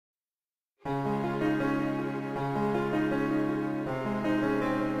At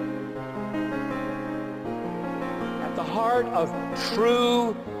the heart of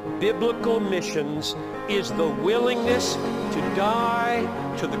true biblical missions is the willingness to die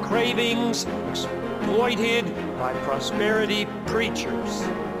to the cravings exploited by prosperity preachers.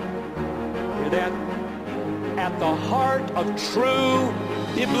 Hear that? At the heart of true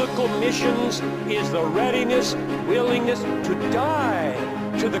biblical missions is the readiness, willingness to die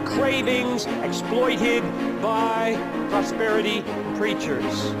to the cravings exploited by prosperity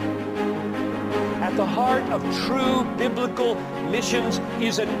preachers. At the heart of true biblical missions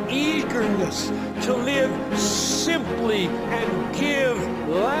is an eagerness to live simply and give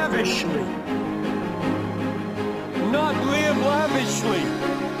lavishly. Not live lavishly.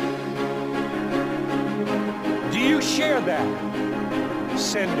 Do you share that,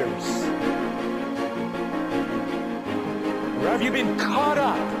 senders? Or have you been caught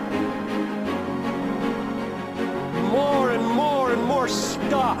up? More and more and more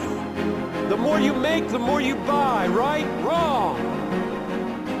stuff. The more you make, the more you buy, right? Wrong.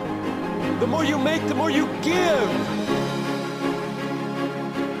 The more you make, the more you give.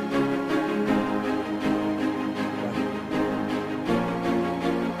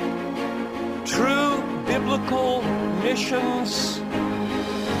 True biblical missions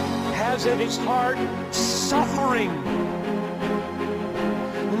has at its heart suffering.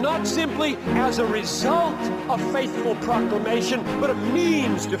 Not simply as a result of faithful proclamation, but a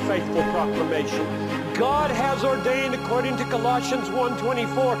means to faithful proclamation. God has ordained, according to Colossians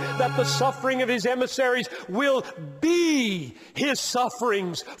 1:24, that the suffering of his emissaries will be his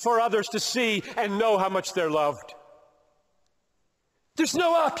sufferings for others to see and know how much they're loved. There's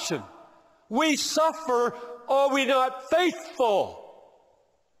no option. We suffer or we're not faithful.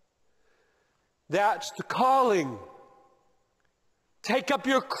 That's the calling. Take up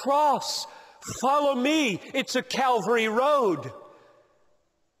your cross. Follow me. It's a Calvary road.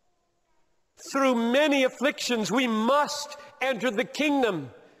 Through many afflictions, we must enter the kingdom.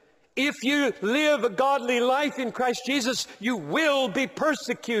 If you live a godly life in Christ Jesus, you will be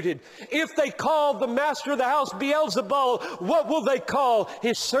persecuted. If they call the master of the house Beelzebul, what will they call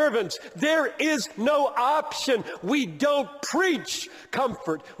his servants? There is no option. We don't preach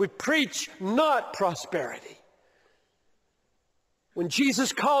comfort. We preach not prosperity. When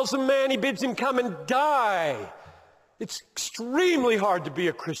Jesus calls a man, he bids him come and die. It's extremely hard to be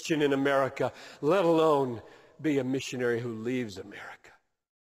a Christian in America, let alone be a missionary who leaves America.